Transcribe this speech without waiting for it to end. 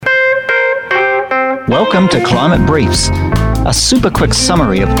Welcome to Climate Briefs, a super quick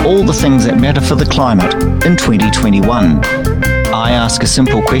summary of all the things that matter for the climate in 2021. I ask a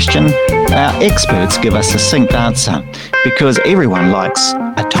simple question, our experts give a succinct answer, because everyone likes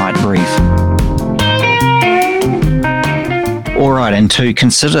a tight brief. All right, and to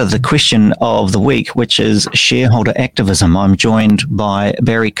consider the question of the week, which is shareholder activism, I'm joined by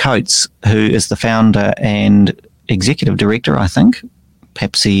Barry Coates, who is the founder and executive director, I think,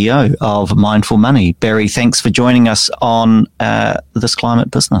 perhaps CEO of Mindful Money. Barry, thanks for joining us on this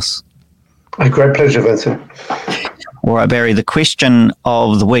climate business. A great pleasure, Vincent. All right, Barry, the question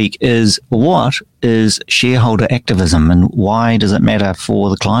of the week is, what is shareholder activism and why does it matter for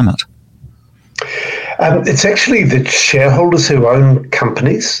the climate? It's actually the shareholders who own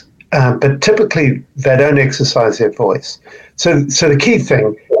companies, but typically they don't exercise their voice. So the key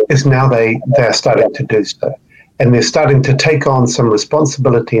thing is now they're starting to do so. And they're starting to take on some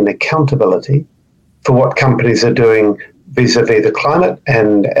responsibility and accountability for what companies are doing vis-a-vis the climate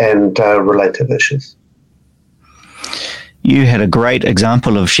and related issues. You had a great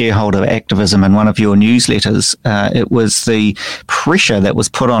example of shareholder activism in one of your newsletters. It was the pressure that was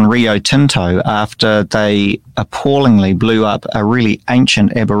put on Rio Tinto after they appallingly blew up a really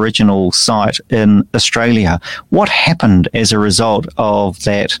ancient Aboriginal site in Australia. What happened as a result of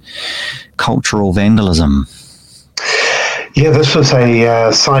that cultural vandalism? Yeah, this was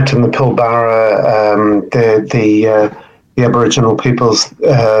a site in the Pilbara. The Aboriginal peoples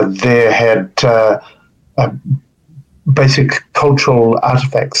there had basic cultural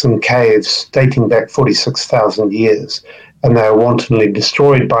artifacts and caves dating back 46,000 years, and they were wantonly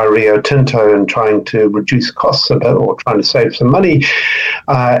destroyed by Rio Tinto and trying to reduce costs a bit or trying to save some money,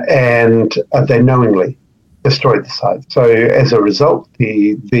 and they knowingly destroyed the site. So as a result,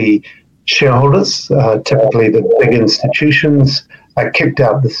 the shareholders, typically the big institutions, kicked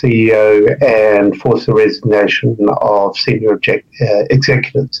out the CEO and forced the resignation of senior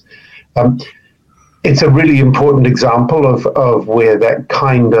executives. It's a really important example of where that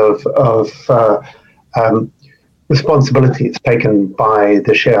kind of responsibility is taken by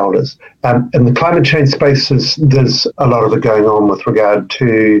the shareholders. In the climate change space, there's a lot of it going on with regard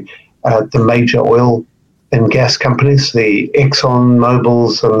to the major oil and gas companies, the Exxon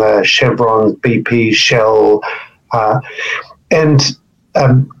Mobils and the Chevron, BP, Shell, and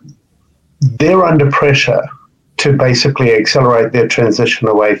they're under pressure to basically accelerate their transition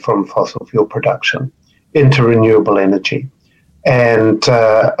away from fossil fuel production into renewable energy. And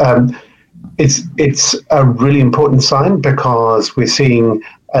it's a really important sign because we're seeing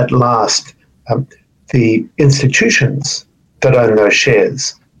at last the institutions that own those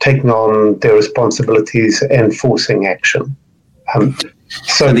shares taking on their responsibilities and forcing action.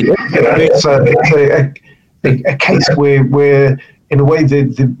 So it's a case where in a way,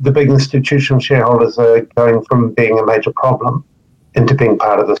 the big institutional shareholders are going from being a major problem into being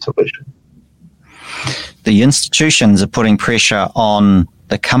part of the solution. The institutions are putting pressure on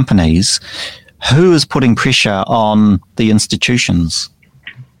the companies. Who is putting pressure on the institutions?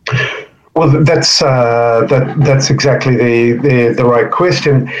 Well, that's exactly the right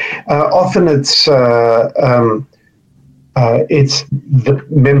question. Often it's the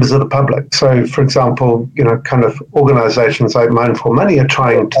members of the public. So, for example, kind of organisations like Mindful Money are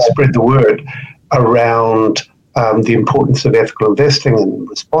trying to spread the word around the importance of ethical investing and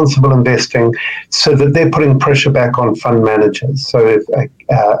responsible investing, so that they're putting pressure back on fund managers. So, if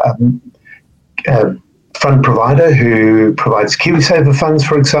a fund provider who provides KiwiSaver funds,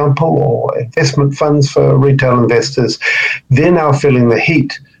 for example, or investment funds for retail investors, they're now feeling the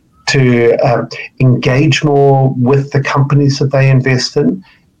heat to engage more with the companies that they invest in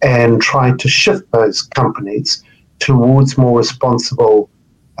and try to shift those companies towards more responsible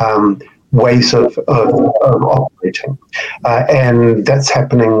ways of operating. And that's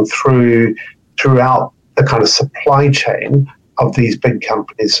happening throughout the kind of supply chain of these big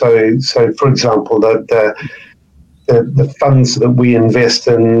companies. So for example, the funds that we invest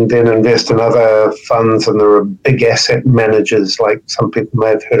in then invest in other funds, and there are big asset managers, like some people may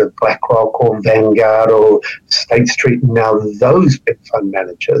have heard of BlackRock or Vanguard or State Street. Now those big fund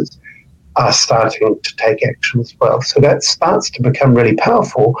managers are starting to take action as well. So that starts to become really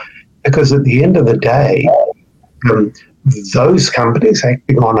powerful, because at the end of the day, those companies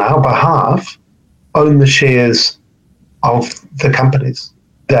acting on our behalf own the shares of the companies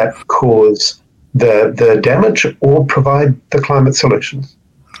that cause the damage or provide the climate solutions.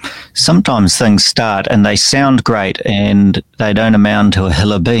 Sometimes things start and they sound great and they don't amount to a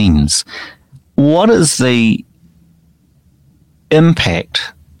hill of beans. What is the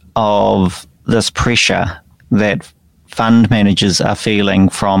impact of this pressure that fund managers are feeling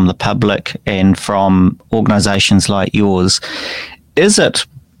from the public and from organisations like yours, is it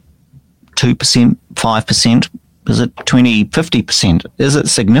 2%, 5%? Is it 20, 50%? Is it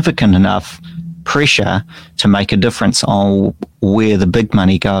significant enough pressure to make a difference on where the big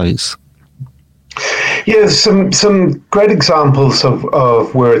money goes? Yeah, some great examples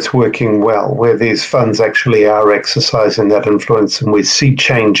of where it's working well, where these funds actually are exercising that influence and we see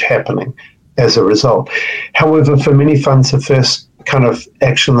change happening as a result. However, for many funds, the first kind of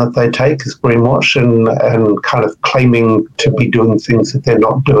action that they take is greenwash and kind of claiming to be doing things that they're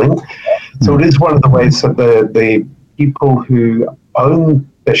not doing. So it is one of the ways that the people who own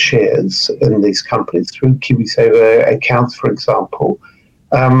the shares in these companies through KiwiSaver accounts, for example,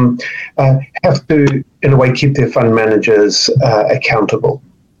 have to, in a way, keep their fund managers accountable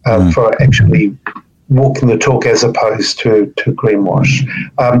for actually walking the talk as opposed to greenwash.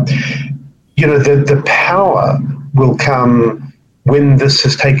 The power will come when this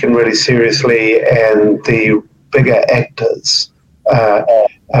is taken really seriously and the bigger actors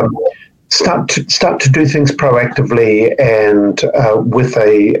start to do things proactively and with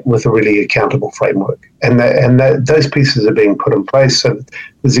a really accountable framework. And those pieces are being put in place. So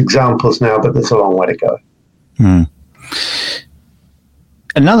there's examples now, but there's a long way to go.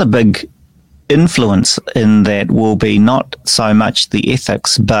 Another big influence in that will be not so much the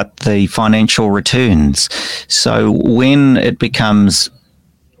ethics, but the financial returns. So when it becomes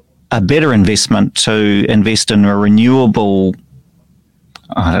a better investment to invest in a renewable,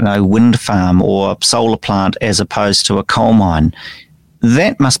 wind farm or solar plant as opposed to a coal mine,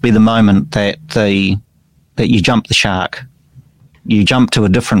 that must be the moment that you jump the shark. You jump to a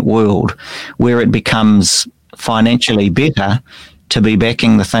different world where it becomes financially better to be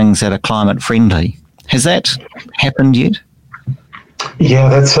backing the things that are climate friendly. Has that happened yet? Yeah,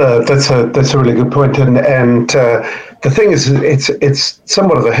 that's a really good point. And the thing is, it's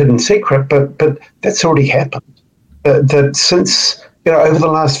somewhat of a hidden secret, but that's already happened. That since over the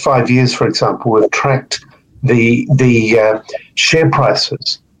last 5 years, for example, we've tracked the share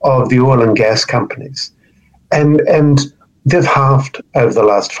prices of the oil and gas companies, and they've halved over the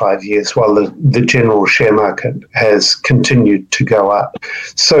last 5 years, while the general share market has continued to go up.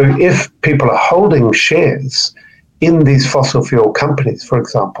 So if people are holding shares in these fossil fuel companies, for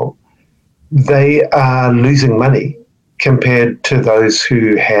example, they are losing money compared to those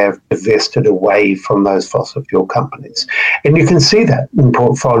who have divested away from those fossil fuel companies. And you can see that in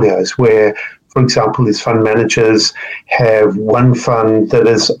portfolios where, for example, these fund managers have one fund that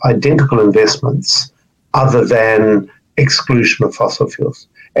is identical investments other than exclusion of fossil fuels,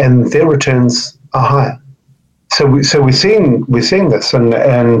 and their returns are higher. So we're seeing this, and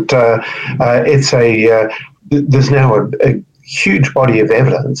it's there's now a huge body of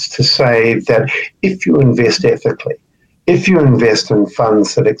evidence to say that if you invest ethically, if you invest in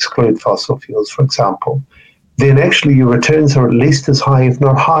funds that exclude fossil fuels, for example, then actually your returns are at least as high, if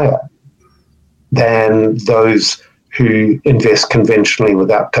not higher, than those who invest conventionally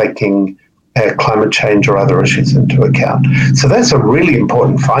without taking climate change or other issues into account. So that's a really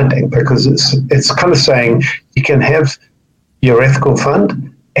important finding, because it's kind of saying you can have your ethical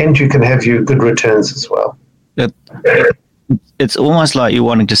fund and you can have your good returns as well. It's almost like you're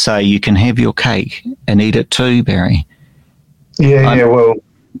wanting to say you can have your cake and eat it too, Barry. Yeah, well,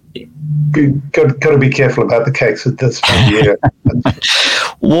 got to be careful about the cakes at this time of year.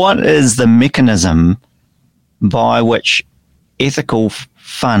 What is the mechanism by which ethical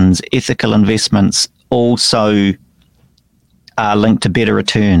funds, ethical investments also are linked to better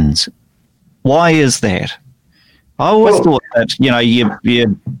returns? Why is that? I always thought that,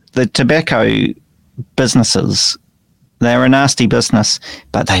 the tobacco businesses, they're a nasty business,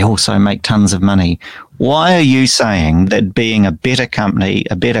 but they also make tons of money. Why are you saying that being a better company,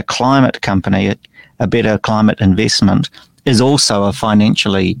 a better climate company, a better climate investment is also a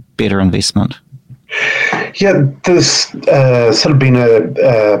financially better investment? Yeah, there's sort of been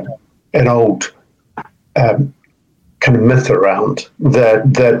an old kind of myth around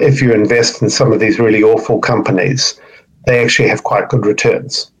that if you invest in some of these really awful companies, they actually have quite good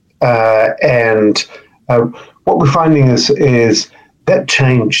returns. And what we're finding is that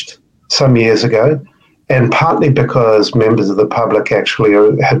changed some years ago, and partly because members of the public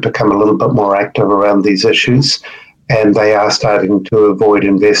actually had become a little bit more active around these issues, and they are starting to avoid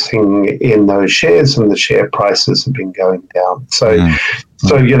investing in those shares, and the share prices have been going down. So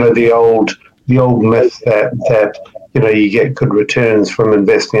the old myth that you get good returns from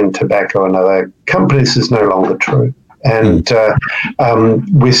investing in tobacco and other companies is no longer true. And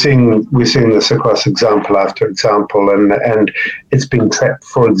we're seeing this across example after example, and it's been tracked,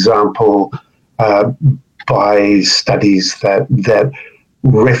 for example, by studies that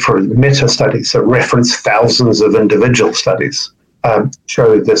reference meta studies that reference thousands of individual studies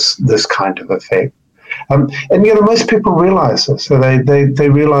show this kind of effect. And most people realize this. So they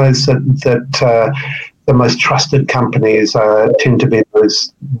realize that the most trusted companies tend to be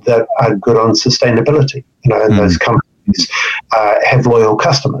those that are good on sustainability. And those companies have loyal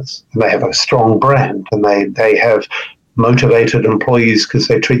customers, and they have a strong brand, and they have motivated employees because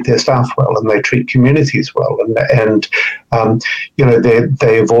they treat their staff well and they treat communities well, and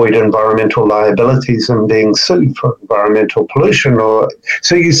they avoid environmental liabilities and being sued for environmental pollution.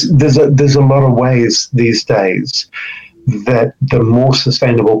 There's a lot of ways these days that the more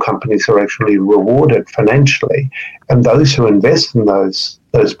sustainable companies are actually rewarded financially, and those who invest in those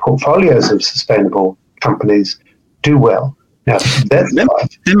portfolios of sustainable companies do well. Now, that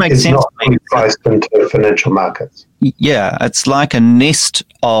makes sense. Not being priced into financial markets. Yeah, it's like a nest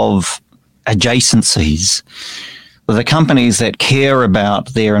of adjacencies. The companies that care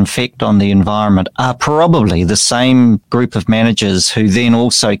about their effect on the environment are probably the same group of managers who then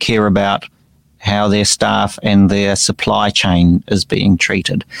also care about how their staff and their supply chain is being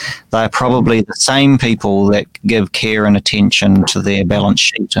treated. They're probably the same people that give care and attention to their balance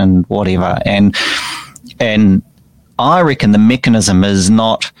sheet and whatever. And I reckon the mechanism is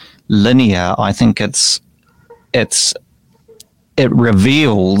not linear. I think it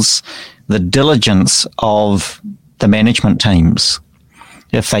reveals the diligence of the management teams.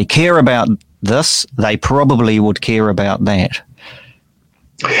 If they care about this, they probably would care about that.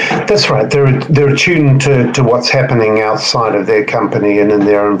 That's right. They're attuned to what's happening outside of their company and in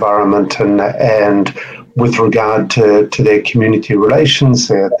their environment, and with regard to their community relations,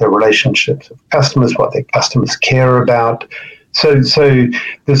 their relationships with customers, what their customers care about. So there's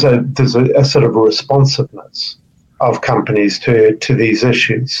a sort of a responsiveness of companies to these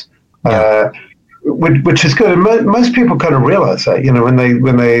issues, which is good. And most people kind of realize that, when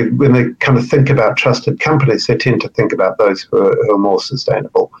they kind of think about trusted companies, they tend to think about those who are more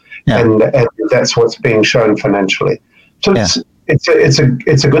sustainable, and that's what's being shown financially. So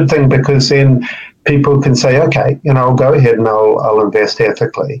it's a good thing, because then people can say, okay, I'll go ahead and I'll invest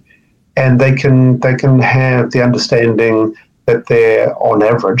ethically, and they can have the understanding that they're on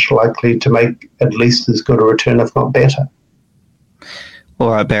average likely to make at least as good a return, if not better. All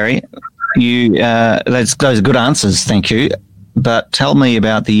right, Barry, those are good answers, thank you. But tell me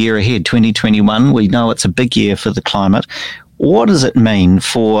about the year ahead, 2021. We know it's a big year for the climate. What does it mean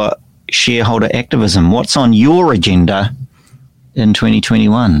for shareholder activism? What's on your agenda in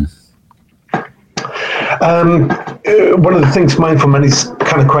 2021? One of the things, Mindful Money is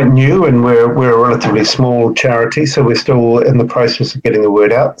kind of quite new, and we're a relatively small charity, so we're still in the process of getting the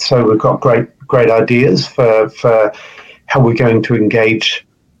word out. So we've got great ideas for how we're going to engage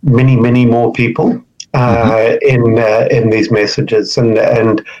many more people in these messages,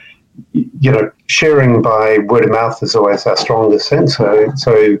 and sharing by word of mouth is always our strongest thing. So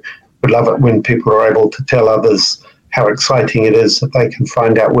we love it when people are able to tell others how exciting it is that they can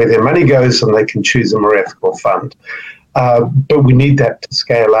find out where their money goes and they can choose a more ethical fund. But we need that to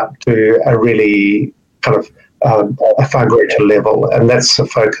scale up to a really kind of a far greater level, and that's the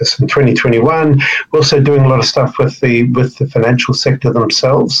focus in 2021. We're also doing a lot of stuff with the financial sector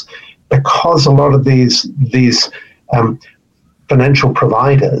themselves, because a lot of these financial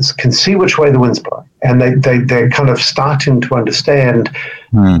providers can see which way the wind's blowing, and they're kind of starting to understand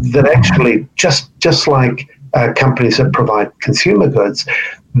that actually just like companies that provide consumer goods,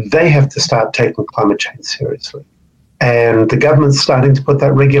 they have to start taking climate change seriously. And the government's starting to put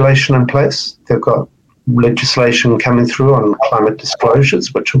that regulation in place. They've got legislation coming through on climate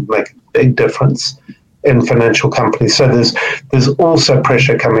disclosures, which will make a big difference in financial companies. So there's also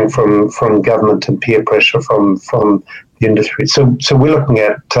pressure coming from government and peer pressure from the industry. So we're looking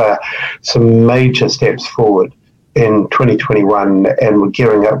at some major steps forward in 2021, and we're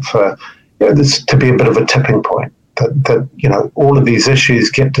gearing up for this to be a bit of a tipping point, that all of these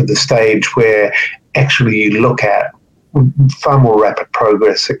issues get to the stage where actually you look at far more rapid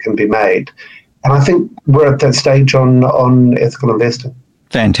progress that can be made. And I think we're at that stage on ethical investing.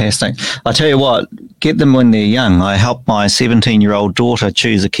 Fantastic. I tell you what, get them when they're young. I helped my 17-year-old daughter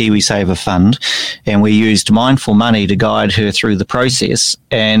choose a KiwiSaver fund, and we used Mindful Money to guide her through the process.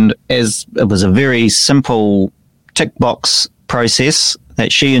 And as it was a very simple tick box process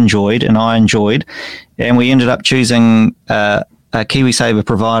that she enjoyed and I enjoyed, and we ended up choosing a KiwiSaver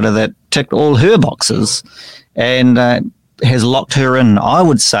provider that ticked all her boxes, and has locked her in, I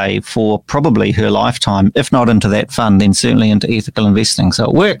would say, for probably her lifetime, if not into that fund, then certainly into ethical investing. So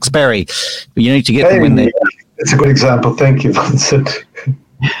it works, Barry, but you need to get them when they're... It's a good example. Thank you, Vincent.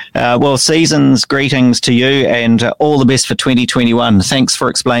 Well, season's greetings to you and all the best for 2021. Thanks for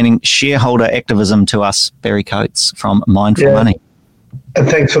explaining shareholder activism to us, Barry Coates from Mindful Money. And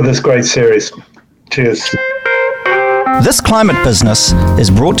thanks for this great series. Cheers. This Climate Business is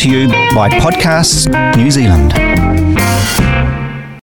brought to you by Podcasts New Zealand.